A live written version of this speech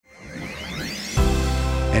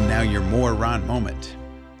And now your More Ron moment.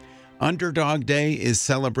 Underdog Day is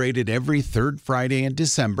celebrated every third Friday in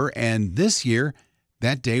December, and this year,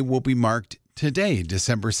 that day will be marked today,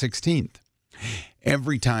 December 16th.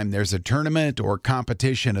 Every time there's a tournament or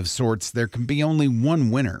competition of sorts, there can be only one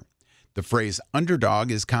winner. The phrase underdog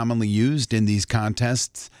is commonly used in these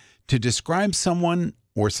contests to describe someone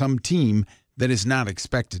or some team that is not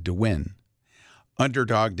expected to win.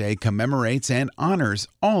 Underdog Day commemorates and honors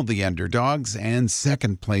all the underdogs and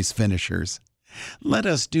second-place finishers. Let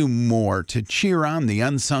us do more to cheer on the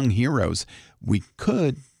unsung heroes. We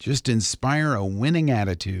could just inspire a winning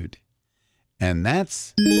attitude. And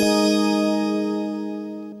that's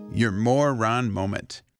your More Ron moment.